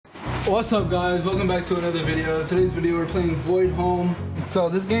What's up guys, welcome back to another video. Today's video we're playing Voidhome. So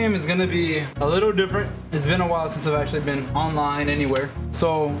this game is gonna be a little different. It's been a while since I've actually been online anywhere.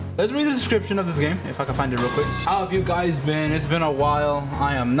 So let's read the description of this game, if I can find it real quick. How have you guys been? It's been a while.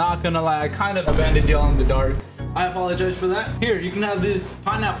 I am not gonna lie, I kind of abandoned y'all in the dark. I apologize for that. Here, you can have this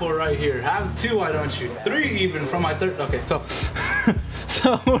pineapple right here. Have two, why don't you? Three even from my third. Okay, so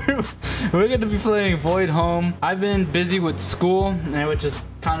so we're gonna be playing Voidhome. I've been busy with school, and which is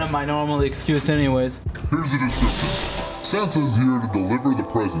kind of my normal excuse anyways. Here's the description. Santa is here to deliver the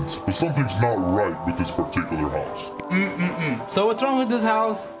presents, but something's not right with this particular house. So what's wrong with this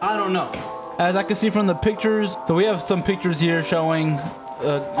house? I don't know. As I can see from the pictures, so we have some pictures here showing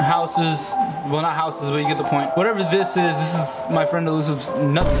houses. Well, not houses, but you get the point. Whatever this is my friend Elusive's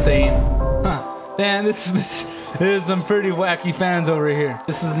nut stain. Huh. Man, this is some pretty wacky fans over here.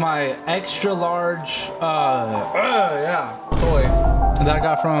 This is my extra large, toy that I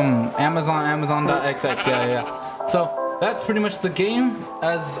got from Amazon.xx. Yeah. So that's pretty much the game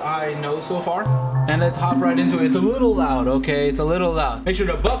as I know so far. And let's hop right into it. It's a little loud, okay? It's a little loud. Make sure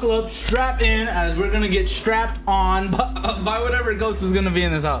to buckle up, strap in, as we're gonna get strapped on by whatever ghost is gonna be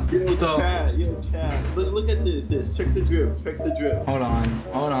in this house. Yo, chat. Look at this. Check the drip. Hold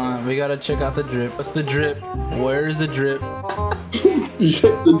on. We gotta check out the drip. What's the drip? Where's the drip?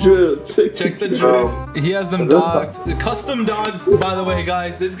 Check the drip. He has them dogs. Custom dogs, by the way,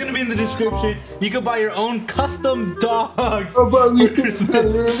 guys. It's gonna be in the description. You can buy your own custom dogs for Christmas.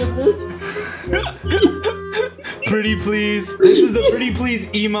 Pretty please. This is the pretty please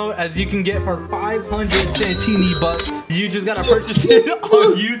emote, as you can get for 500 Santini bucks. You just gotta purchase it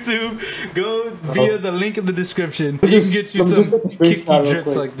on YouTube. Go via the link in the description. You can get you some kicky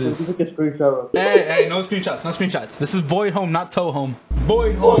drips like this. Hey, no screenshots. This is Voidhome, not Toastypanda.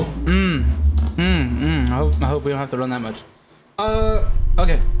 Voidhome. I hope we don't have to run that much.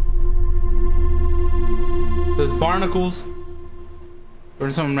 Okay. There's barnacles. We're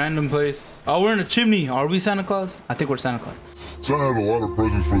in some random place. Oh, we're in a chimney. Are we Santa Claus? I think we're Santa Claus. Santa had a lot of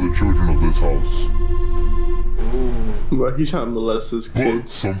presents for the children of this house. Ooh. But he's trying to molest his kids. But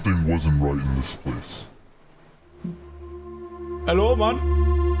something wasn't right in this place. Hello, man.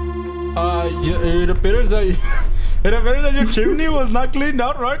 It appears that your chimney was not cleaned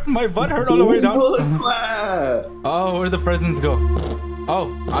out, right? My butt hurt all the way down. Oh, where'd the presents go?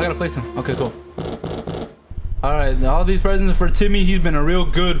 Oh, I gotta place them. Okay, cool. Alright, all these presents are for Timmy. He's been a real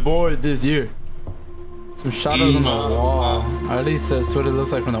good boy this year. Some shadows on the wall. Or at least that's what it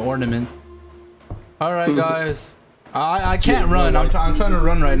looks like from the ornament. Alright, guys. I can't run. I'm trying to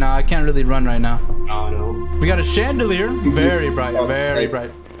run right now. I can't really run right now. We got a chandelier. Very bright. Very bright.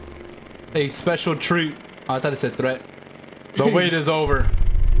 A special treat. Oh, I thought it said threat. The wait is over.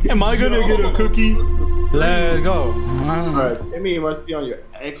 Am I gonna get a cookie? Let's go. Alright, Timmy must be on your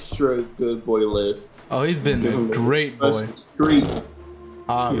extra good boy list. Oh, he's been a great boy.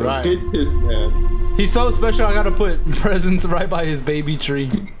 Alright. Get this man. He's so special, I gotta put presents right by his baby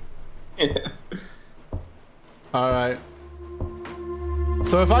tree. Alright.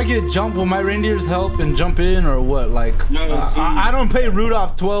 So if I get jump, will my reindeers help and jump in or what? Like, I don't pay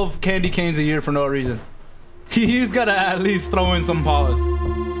Rudolph 12 candy canes a year for no reason. He's gotta at least throw in some paws.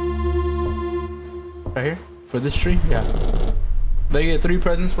 Right here? For this tree? Yeah. They get 3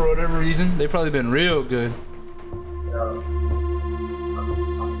 presents for whatever reason. They've probably been real good.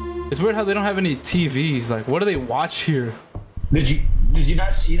 It's weird how they don't have any TVs. Like, what do they watch here? Did you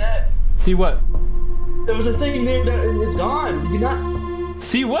not see that? See what? There was a thing there that it's gone. Did you not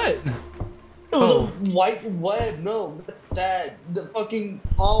see what? It was a white web. No, the fucking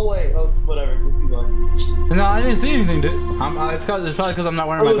hallway. Oh, whatever. No, I didn't see anything, dude. It's probably because I'm not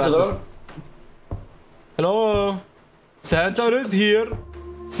wearing my glasses. Hello, Santa is here.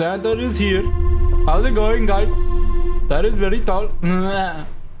 Santa is here. How's it going, guys? That is very tall.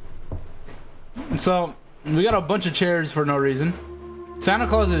 So we got a bunch of chairs for no reason. Santa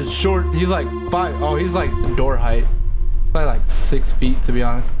Claus is short. He's like 5. Oh, he's like the door height. Probably like 6 feet, to be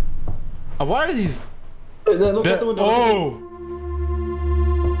honest. Why are these? Oh.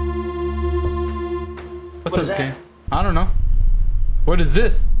 What's up, King? I don't know. What is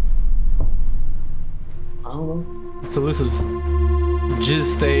this? I don't know. It's Elusive's jizz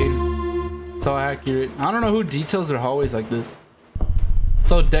stain. So accurate. I don't know who details their hallways like this.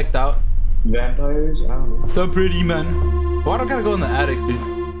 So decked out. Vampires? I don't know. So pretty, man. Why do I gotta go in the attic, dude?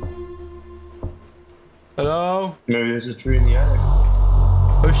 Hello? Maybe there's a tree in the attic.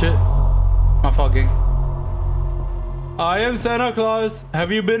 Oh shit. My fault, gang. I am Santa Claus.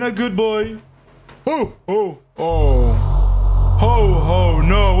 Have you been a good boy? Oh. Ho,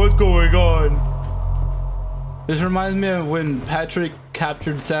 no, what's going on? This reminds me of when Patrick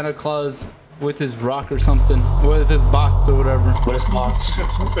captured Santa Claus with his rock or something, with his box or whatever. What is box?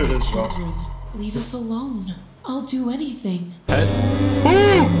 Children, leave us alone. I'll do anything. Head.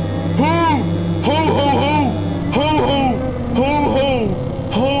 Ho! Ho! Ho ho ho! Ho ho! Ho ho!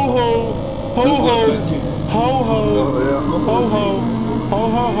 Ho ho! Ho ho! Ho ho! Ho ho! Ho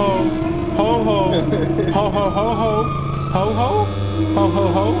ho ho! Ho ho! Ho ho ho ho! Ho ho! Ho ho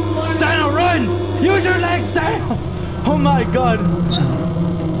ho! Santa, run! Use your legs, down! Oh my God!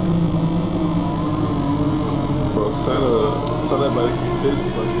 Bro, Santa about to get busy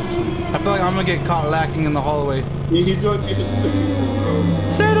by some shit. I feel like I'm gonna get caught lacking in the hallway. He's trying to get his cookies, bro.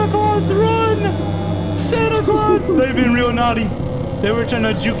 Santa Claus, run! Santa Claus! They've been real naughty. They were trying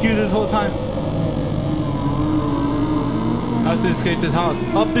to juke you this whole time. I have to escape this house.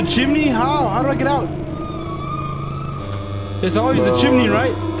 Up the chimney? How? How do I get out? It's always the chimney,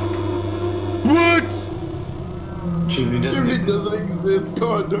 right? What? Chimney doesn't Chimney exist. doesn't exist.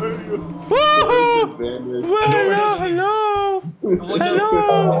 God damn you. Woohoo! Hello, hello,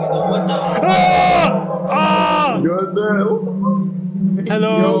 hello. Ah! God damn.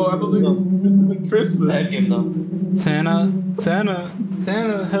 Hello. Yo, I don't think this is Christmas. Thank him though. Santa, Santa,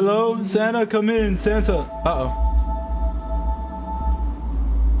 Santa, hello, Santa, come in, Santa. Uh-oh.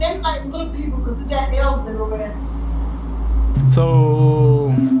 Send like little people because it got elves everywhere.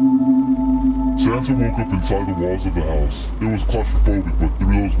 So, Santa woke up inside the walls of the house. It was claustrophobic, but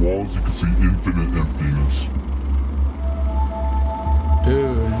through those walls you could see infinite emptiness.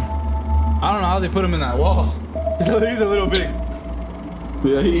 dude, I don't know how they put him in that wall. He's a little big.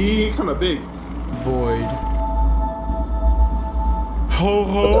 Yeah, he kind of big. Void. Ho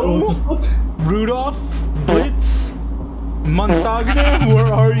ho! Rudolph? Blitz? Montagne? Where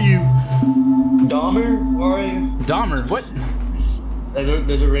are you? Dahmer, where are you? Dahmer, what?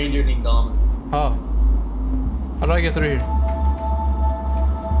 There's a ranger named Dahmer. Oh. How do I get through here?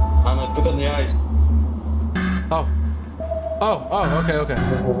 I'm gonna click on the eyes. Oh. Oh, okay.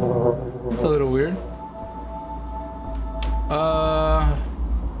 That's a little weird.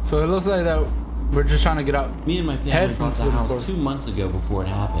 So it looks like that we're just trying to get out. Me and my family Head bought from the the house floor. 2 months ago before it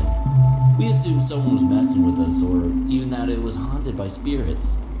happened. We assumed someone was messing with us, or even that it was haunted by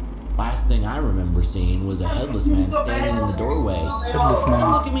spirits. Last thing I remember seeing was a headless man standing in the doorway. Headless man.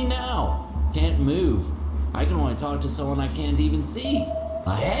 And look at me now. Can't move. I can only talk to someone I can't even see.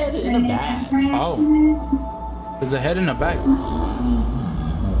 A head in a bag. Oh. There's a head in a bag.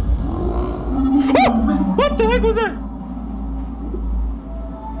 What the heck was that?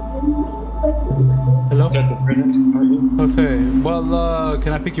 Hello? Got the friend. Okay, well,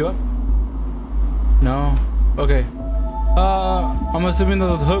 can I pick you up? No? Okay. I'm assuming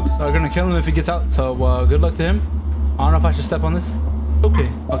those hooks are gonna kill him if he gets out, so, good luck to him. I don't know if I should step on this. Okay,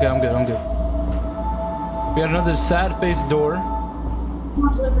 I'm good. We got another sad face door.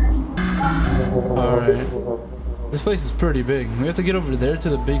 Alright. This place is pretty big. We have to get over there to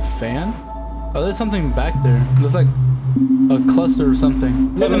the big fan? Oh, there's something back there. Looks like a cluster or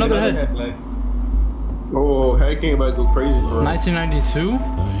something. Look, another head. Like, Oh, heck ain't about to go crazy for him. 1992?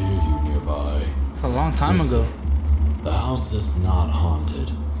 I hear you nearby. It's a long time ago. The house is not haunted.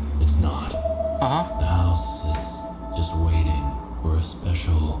 It's not. Uh-huh. The house is just waiting for a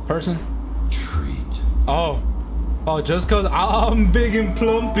special Person? treat. Oh, just cause I'm big and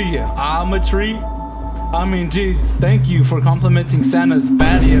plumpy, I'm a treat. I mean, geez, thank you for complimenting Santa's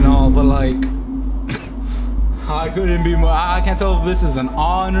fatty and all, but like, I couldn't be more. I can't tell if this is an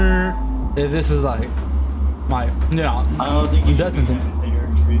honor, if this is like my, I don't think you should death be and things. that you're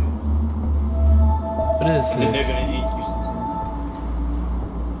a treat. What is Then they're this? gonna eat you.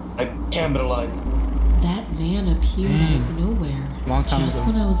 Like cannibalize. That man appeared out of nowhere. Long time just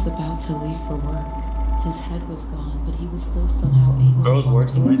ago. when I was about to leave for work. His head was gone, but he was still somehow able Girls to walk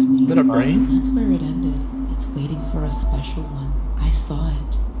working towards nights. me. Is that a brain? That's where it ended. It's waiting for a special one. I saw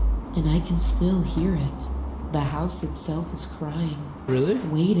it, and I can still hear it. The house itself is crying, Really?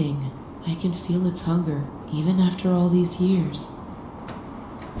 waiting. I can feel its hunger, even after all these years.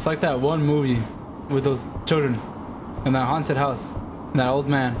 It's like that one movie with those children in that haunted house, and that old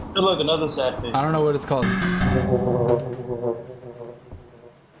man. Hey, look, another sad face. I don't know what it's called.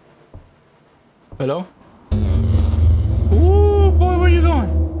 Hello? Ooh, boy, where you going?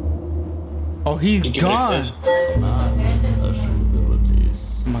 Oh, he's You can gone. make this. Man with special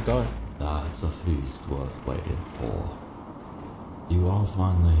abilities. Oh my god. That's a feast worth waiting for. You are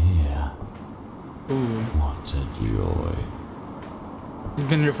finally here. Ooh. What a joy. He's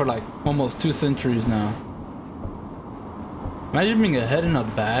been here for like almost 2 centuries now. Imagine being a head in a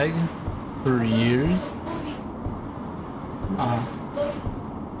bag for years.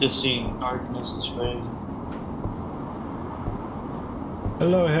 Just seeing darkness is crazy.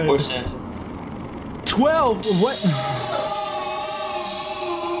 Hello, head. Or Santa. 12. What?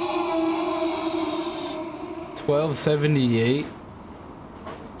 1278.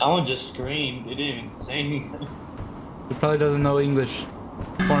 That one just screamed. It didn't even say anything. He probably doesn't know English.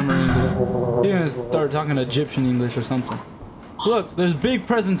 Former English. He's gonna start talking Egyptian English or something. Look, there's big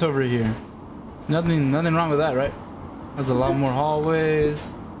presents over here. Nothing wrong with that, right? There's a lot more hallways.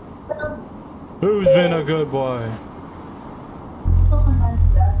 Who's been a good boy?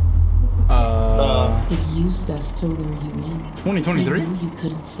 It used us to lure you in. 2023? I knew you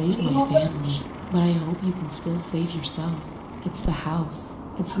couldn't save my family, but I hope you can still save yourself. It's the house.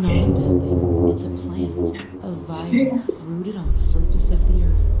 It's not a building. It's a plant. A virus rooted on the surface of the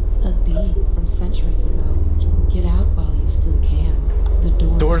earth. A being from centuries ago. Get out while you still can. The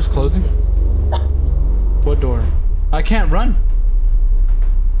door's closing? What door? I can't run.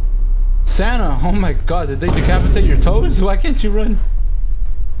 Santa, oh my god, did they decapitate your toes? Why can't you run?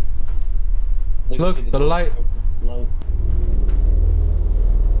 Look, the light.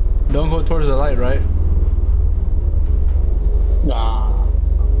 Don't go towards the light, right? Nah.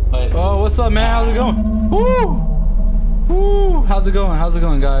 But Oh, what's up, man? How's it going? Woo! Woo! How's it going? How's it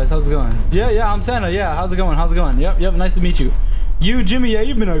going, guys? How's it going? Yeah, I'm Santa. Yeah, how's it going? How's it going? Yep, nice to meet you. You, Jimmy, yeah,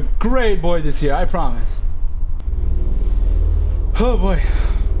 you've been a great boy this year, I promise. Oh boy.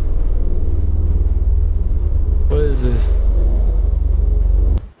 What is this?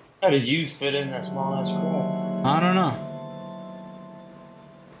 how did you fit in that small ass crowd? I don't know.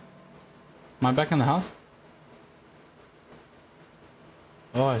 Am I back in the house?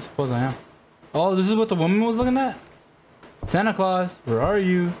 Oh, I suppose I am. Oh, this is what the woman was looking at? Santa Claus, where are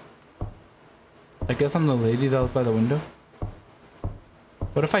you? I guess I'm the lady that was by the window.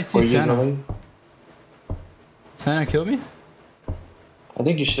 What if I see Santa? Santa killed me? I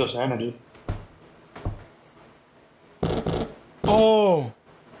think you're still Santa, dude. Oh!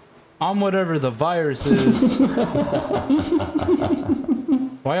 I'm whatever the virus is.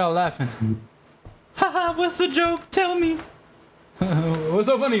 Why y'all laughing? Haha, what's the joke? Tell me. What's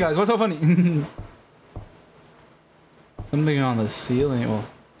so funny, guys? What's so funny? Something on the ceiling. Well,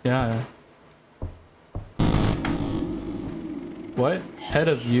 yeah. What? Head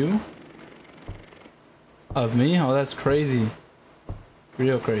of you? Of me? Oh, that's crazy.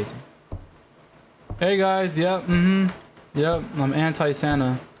 Real crazy. Hey guys, yep, yep, I'm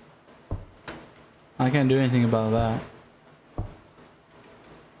anti-Santa. I can't do anything about that.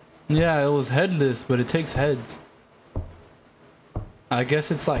 Yeah, it was headless, but it takes heads. I guess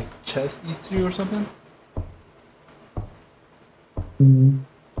it's like chest eats you or something?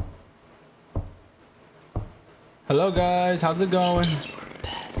 Hello guys, how's it going?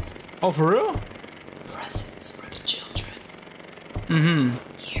 Oh, for real? Presents for the children.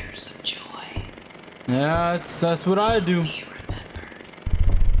 Years of joy. Yeah, that's what I do.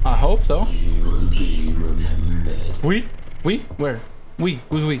 I hope so. You will be remembered. We? Where? We?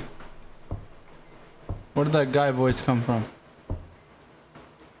 Who's we? Where did that guy voice come from?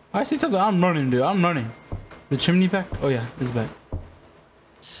 I see something. I'm running, dude. I'm running. The chimney back? Oh yeah, it's back.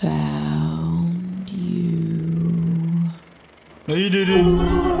 Found you. No, you didn't.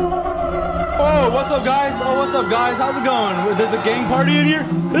 Oh, what's up, guys? Oh, what's up, guys? How's it going? There's a gang party in here?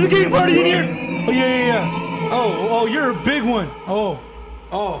 There's a gang party in here! Oh, yeah. Oh, you're a big one. Oh,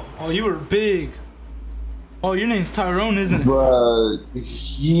 you were big. Oh, your name's Tyrone, isn't it? Bruh,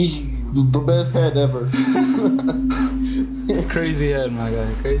 the best head ever. Crazy head, my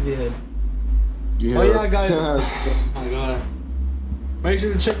guy. Crazy head. Yeah. Oh, yeah, guys. Oh, my God. Make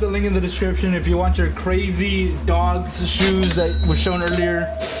sure to check the link in the description if you want your crazy dog's shoes that was shown earlier.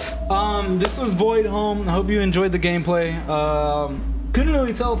 This was Void Home. I hope you enjoyed the gameplay. Couldn't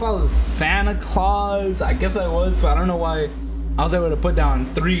really tell if I was Santa Claus. I guess I was, so I don't know why I was able to put down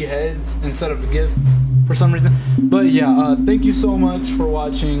 3 heads instead of gifts for some reason. But yeah, thank you so much for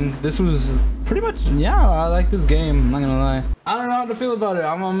watching. This was pretty much, yeah, I like this game, I'm not gonna lie. I don't know how to feel about it.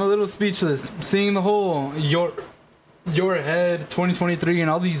 I'm a little speechless. Seeing the whole your head 2023 and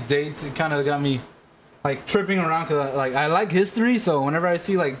all these dates, it kind of got me like tripping around, because I like history, so whenever I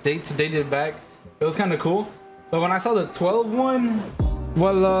see like dates dated back, it was kind of cool. But when I saw the 12 one,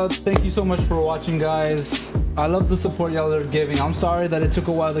 well, thank you so much for watching, guys. I love the support y'all are giving. I'm sorry that it took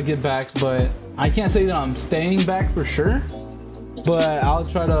a while to get back, but I can't say that I'm staying back for sure, but I'll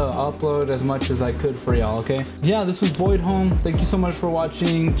try to upload as much as I could for y'all, okay? Yeah, this was Void Home. Thank you so much for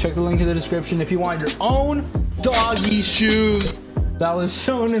watching. Check the link in the description if you want your own doggy shoes that was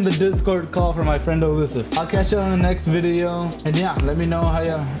shown in the Discord call from my friend Alyssa. I'll catch you on the next video, and yeah, let me know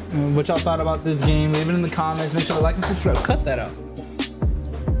how what y'all thought about this game. Leave it in the comments. Make sure to like and subscribe. Cut that out.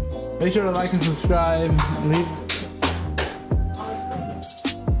 Make sure to like and subscribe.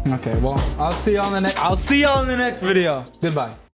 Okay, well, I'll see y'all in the next video. Goodbye.